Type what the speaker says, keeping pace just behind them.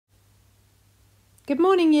Good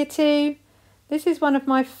morning, Year 2. This is one of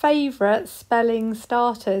my favourite spelling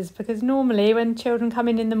starters because normally when children come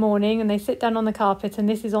in the morning and they sit down on the carpet and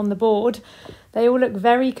this is on the board, they all look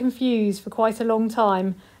very confused for quite a long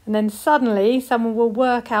time. And then suddenly someone will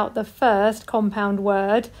work out the first compound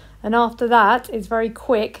word, and after that it's very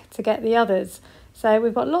quick to get the others. So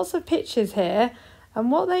we've got lots of pictures here,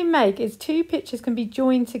 and what they make is two pictures can be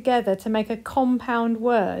joined together to make a compound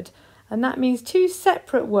word. And that means two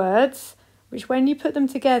separate words which when you put them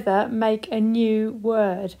together make a new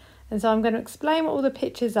word. And so I'm going to explain what all the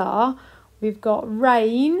pictures are. We've got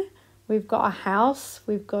rain, we've got a house,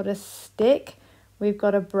 we've got a stick, we've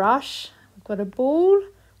got a brush, we've got a ball,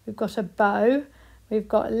 we've got a bow, we've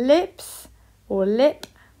got lips or lip,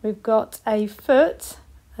 we've got a foot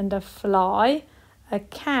and a fly, a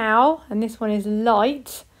cow, and this one is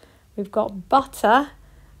light, we've got butter,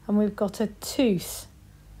 and we've got a tooth.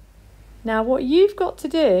 Now what you've got to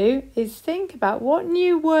do is think about what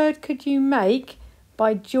new word could you make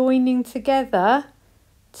by joining together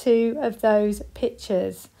two of those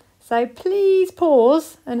pictures. So please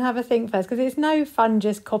pause and have a think first, because it's no fun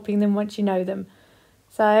just copying them once you know them.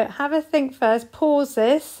 So have a think first, pause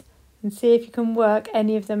this and see if you can work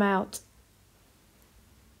any of them out.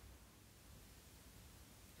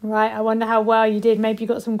 Right, I wonder how well you did. Maybe you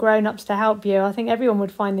got some grown-ups to help you. I think everyone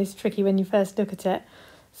would find this tricky when you first look at it.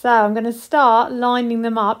 So I'm going to start lining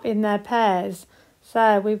them up in their pairs.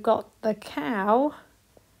 So we've got the cow,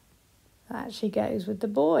 that actually goes with the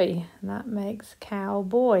boy, and that makes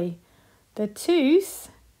cowboy. The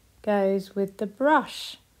tooth goes with the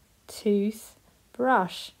brush, tooth,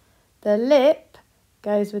 brush. The lip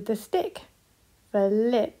goes with the stick, the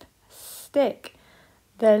lip, stick.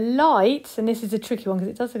 The light, and this is a tricky one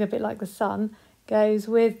because it does look a bit like the sun, goes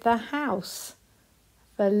with the house,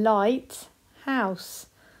 the light, house.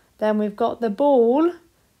 Then we've got the ball,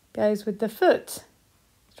 goes with the foot.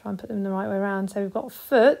 Let's try and put them the right way around. So we've got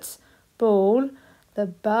foot, ball, the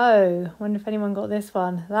bow. Wonder if anyone got this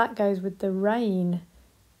one. That goes with the rain,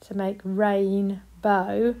 to make rain,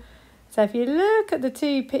 bow. So if you look at the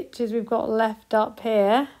two pictures we've got left up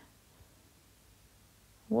here,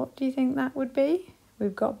 what do you think that would be?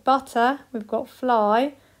 We've got butter, we've got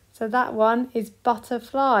fly. So that one is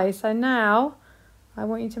butterfly. So now I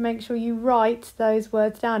want you to make sure you write those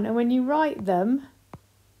words down. And when you write them,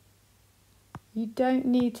 you don't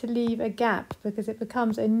need to leave a gap because it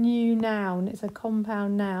becomes a new noun. It's a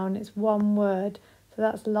compound noun. It's one word. So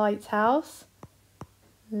that's lighthouse,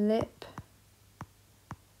 lip,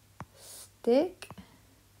 stick.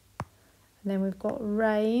 And then we've got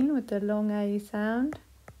rain with the long A sound.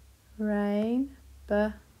 Rain,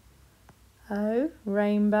 B-O,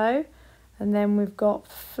 rainbow. And then we've got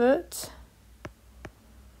foot,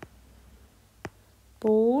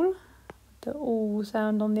 ball, the all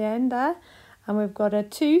sound on the end there, and we've got a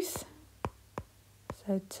tooth,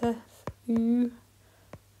 so t-oo,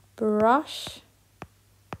 brush,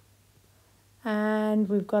 and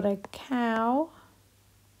we've got a cow,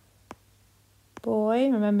 boy,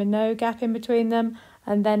 remember no gap in between them,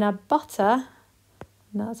 and then a butter,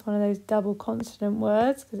 and that's one of those double consonant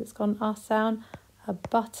words because it's got an us sound, a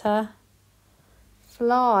butter,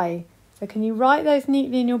 fly. So can you write those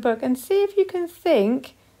neatly in your book and see if you can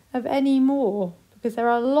think of any more, because there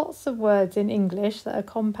are lots of words in English that are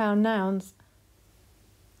compound nouns.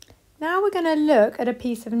 Now we're going to look at a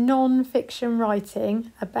piece of non-fiction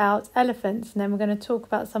writing about elephants, and then we're going to talk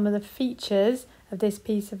about some of the features of this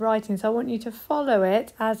piece of writing. So I want you to follow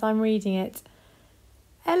it as I'm reading it.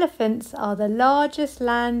 Elephants are the largest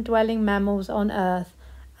land-dwelling mammals on Earth,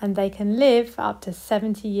 and they can live for up to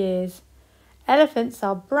 70 years. Elephants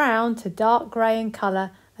are brown to dark grey in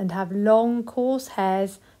colour and have long, coarse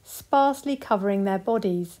hairs sparsely covering their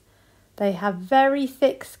bodies. They have very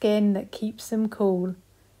thick skin that keeps them cool.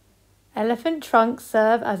 Elephant trunks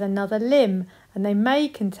serve as another limb, and they may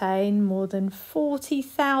contain more than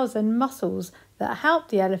 40,000 muscles that help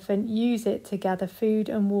the elephant use it to gather food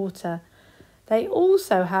and water. They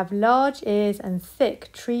also have large ears and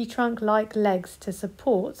thick tree trunk-like legs to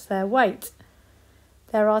support their weight.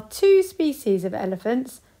 There are two species of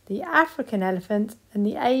elephants, the African elephant and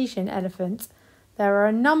the Asian elephant. There are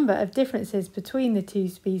a number of differences between the two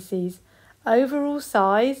species: overall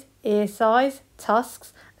size, ear size,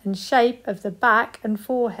 tusks, and shape of the back and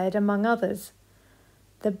forehead, among others.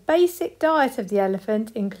 The basic diet of the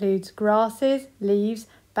elephant includes grasses, leaves,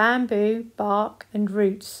 bamboo, bark, and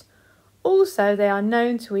roots. Also, they are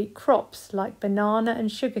known to eat crops like banana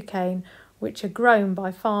and sugarcane, which are grown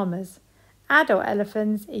by farmers. Adult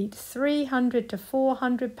elephants eat 300 to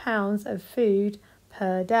 400 pounds of food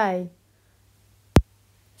per day.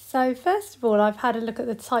 So first of all, I've had a look at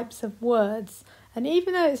the types of words, And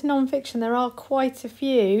even though it's non-fiction, there are quite a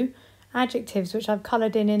few adjectives which I've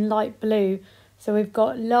coloured in light blue. So we've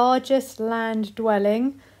got largest land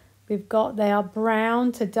dwelling. We've got they are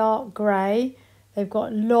brown to dark grey. They've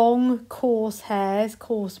got long, coarse hairs.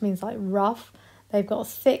 Coarse means like rough. They've got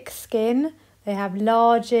thick skin. They have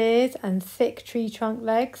large ears and thick tree trunk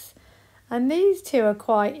legs. And these two are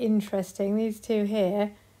quite interesting, these two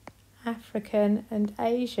here, African and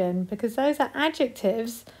Asian, because those are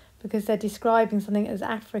adjectives because they're describing something as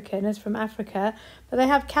African, as from Africa, but they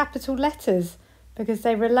have capital letters because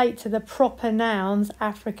they relate to the proper nouns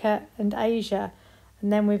Africa and Asia.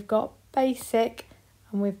 And then we've got basic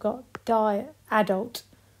and we've got adult.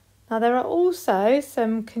 Now there are also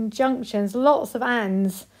some conjunctions, lots of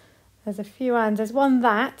ands. There's a few ands. There's one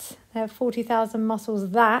that. They have 40,000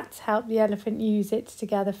 muscles that help the elephant use it to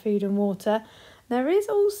gather food and water. There is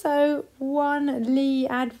also one lee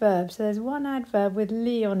adverb. So there's one adverb with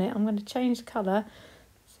lee on it. I'm going to change the colour.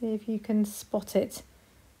 See if you can spot it.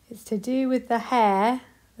 It's to do with the hair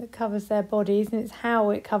that covers their bodies, and it's how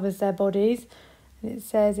it covers their bodies. And it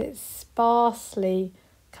says it's sparsely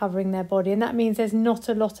covering their body, and that means there's not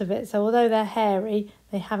a lot of it. So although they're hairy,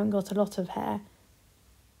 they haven't got a lot of hair.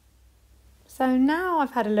 So now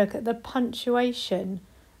I've had a look at the punctuation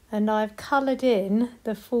and I've coloured in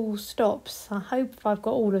the full stops. I hope I've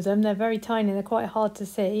got all of them. They're very tiny, they're quite hard to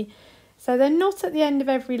see. So they're not at the end of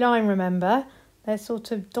every line, remember. They're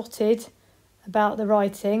sort of dotted about the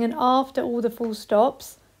writing, and after all the full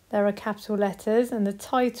stops there are capital letters, and the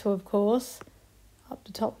title, of course, up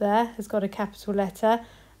the top there has got a capital letter,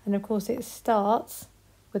 and of course it starts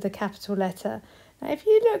with a capital letter. Now if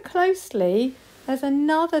you look closely, there's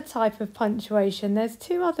another type of punctuation. There's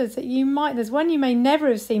two others that there's one you may never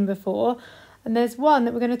have seen before, and there's one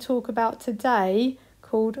that we're going to talk about today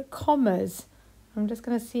called commas. I'm just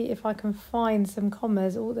going to see if I can find some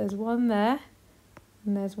commas. Oh, there's one there,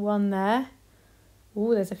 and there's one there.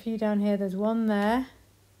 Oh, there's a few down here. There's one there,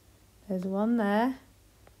 there's one there,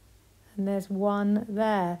 and there's one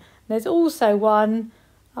there. There's also one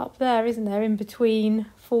up there, isn't there, in between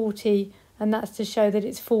 40, and that's to show that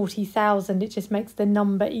it's 40,000. It just makes the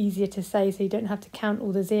number easier to say so you don't have to count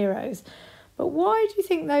all the zeros. But why do you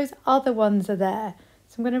think those other ones are there?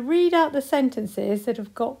 So I'm going to read out the sentences that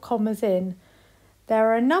have got commas in. There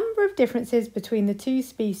are a number of differences between the two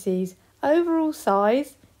species: overall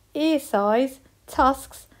size, ear size,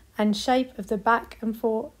 tusks, and shape of the back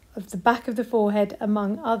of the forehead,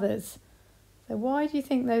 among others. So why do you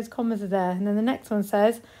think those commas are there? And then the next one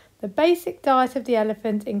says, the basic diet of the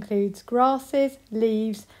elephant includes grasses,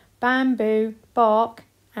 leaves, bamboo, bark,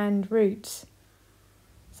 and roots.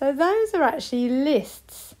 So those are actually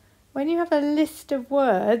lists. When you have a list of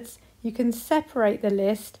words, you can separate the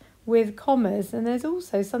list with commas. And there's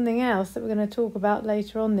also something else that we're going to talk about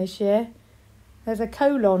later on this year. There's a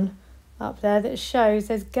colon up there that shows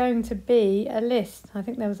there's going to be a list. I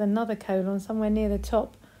think there was another colon somewhere near the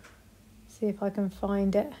top. See if I can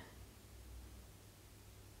find it.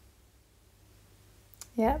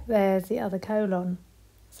 Yep, there's the other colon.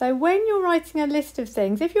 So when you're writing a list of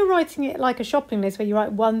things, if you're writing it like a shopping list where you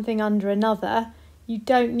write one thing under another, you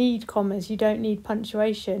don't need commas, you don't need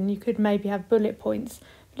punctuation. You could maybe have bullet points.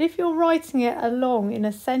 But if you're writing it along in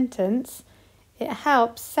a sentence, it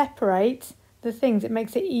helps separate the things. It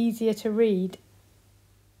makes it easier to read.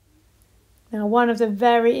 Now, one of the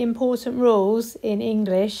very important rules in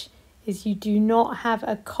English is you do not have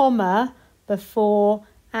a comma before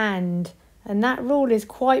and. And that rule is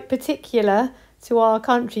quite particular to our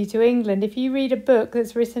country, to England. If you read a book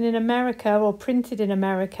that's written in America or printed in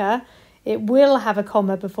America, it will have a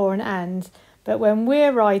comma before an and. But when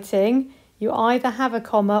we're writing, you either have a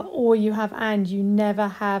comma or you have and. You never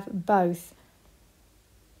have both.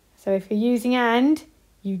 So if you're using and,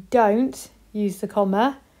 you don't use the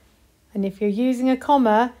comma. And if you're using a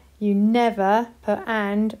comma, you never put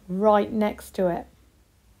and right next to it.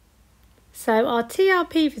 So our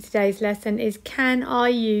TRP for today's lesson is, can I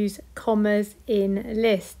use commas in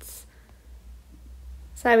lists?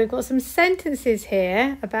 So we've got some sentences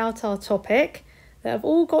here about our topic that have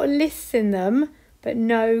all got lists in them but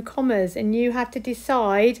no commas, and you have to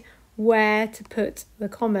decide where to put the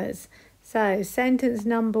commas. So sentence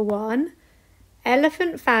number 1,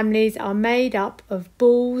 elephant families are made up of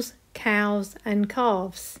bulls, cows and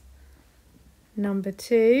calves. Number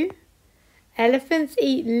 2, elephants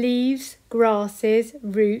eat leaves, grasses,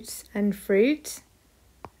 roots and fruit.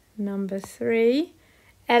 Number 3,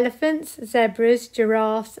 elephants, zebras,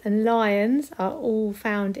 giraffes and lions are all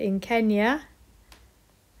found in Kenya.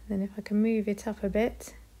 And then if I can move it up a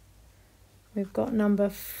bit, we've got number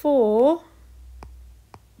 4,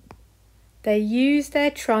 They use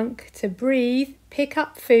their trunk to breathe, pick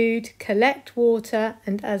up food, collect water,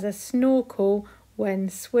 and as a snorkel when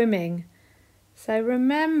swimming. So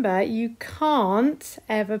remember, you can't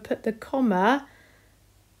ever put the comma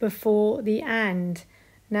before the and.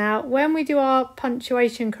 Now, when we do our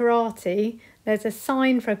punctuation karate, there's a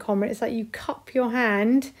sign for a comma. It's like you cup your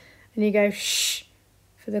hand and you go shh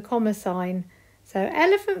for the comma sign. So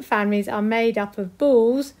elephant families are made up of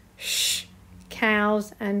bulls, shh,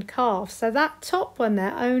 cows and calves. So that top one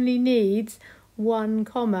there only needs one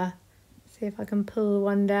comma. See if I can pull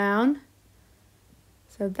one down.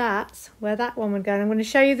 So that's where that one would go. And I'm going to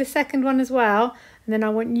show you the second one as well. And then I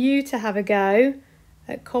want you to have a go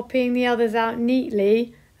at copying the others out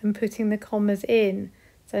neatly and putting the commas in.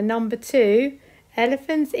 So number 2,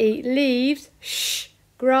 elephants eat leaves, shh,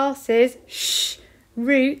 grasses, shh,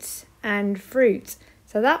 roots and fruit.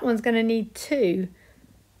 So that one's going to need 2.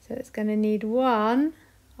 So it's going to need 1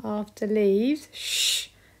 after leaves, shh,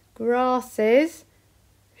 grasses,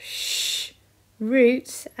 shh,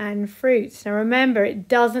 roots and fruits. Now remember, it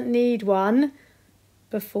doesn't need 1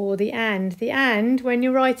 before the and. The and, when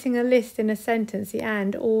you're writing a list in a sentence, the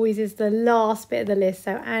and always is the last bit of the list.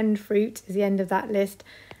 So and fruit is the end of that list,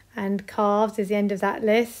 and calves is the end of that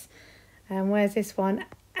list. And where's this one?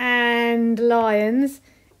 And lions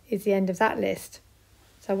is the end of that list.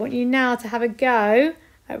 So I want you now to have a go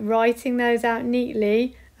at writing those out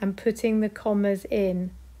neatly and putting the commas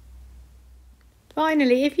in.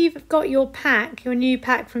 Finally, if you've got your pack, your new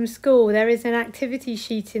pack from school, there is an activity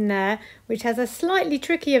sheet in there which has a slightly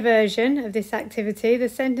trickier version of this activity. The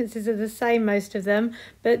sentences are the same, most of them,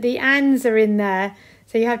 but the ands are in there.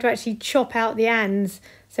 So you have to actually chop out the ands.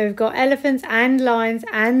 So we've got elephants and lions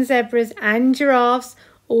and zebras and giraffes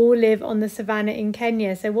all live on the savannah in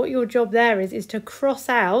Kenya. So what your job there is to cross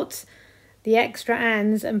out the extra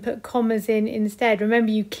ands and put commas in instead.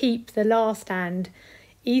 Remember, you keep the last and.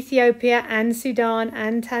 Ethiopia and Sudan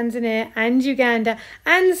and Tanzania and Uganda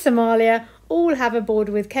and Somalia all have a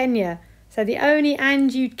border with Kenya. So the only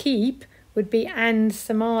and you'd keep would be and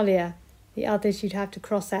Somalia. The others you'd have to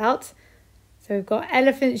cross out. So we've got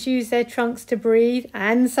elephants use their trunks to breathe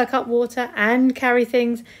and suck up water and carry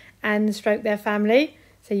things and stroke their family.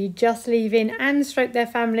 So you just leave in and stroke their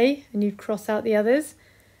family and you'd cross out the others.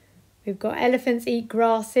 We've got elephants eat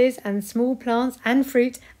grasses and small plants and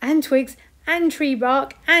fruit and twigs and tree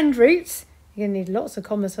bark and roots. You're going to need lots of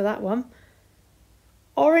commas for that one.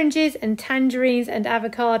 Oranges and tangerines and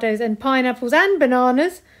avocados and pineapples and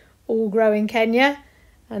bananas all grow in Kenya.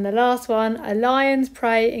 And the last one, a lion's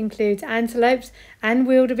prey includes antelopes and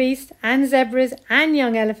wildebeest and zebras and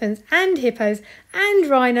young elephants and hippos and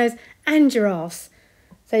rhinos and giraffes.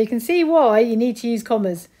 So you can see why you need to use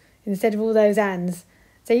commas instead of all those ands.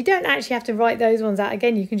 So you don't actually have to write those ones out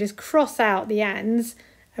again. You can just cross out the ands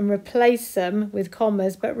and replace them with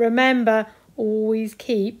commas. But remember, always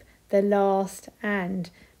keep the last and.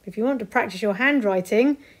 If you want to practice your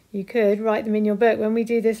handwriting, you could write them in your book. When we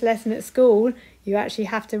do this lesson at school, you actually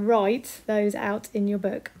have to write those out in your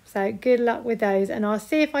book. So good luck with those. And I'll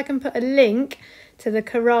see if I can put a link to the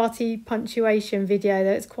karate punctuation video,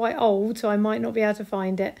 though it's quite old, so I might not be able to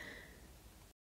find it.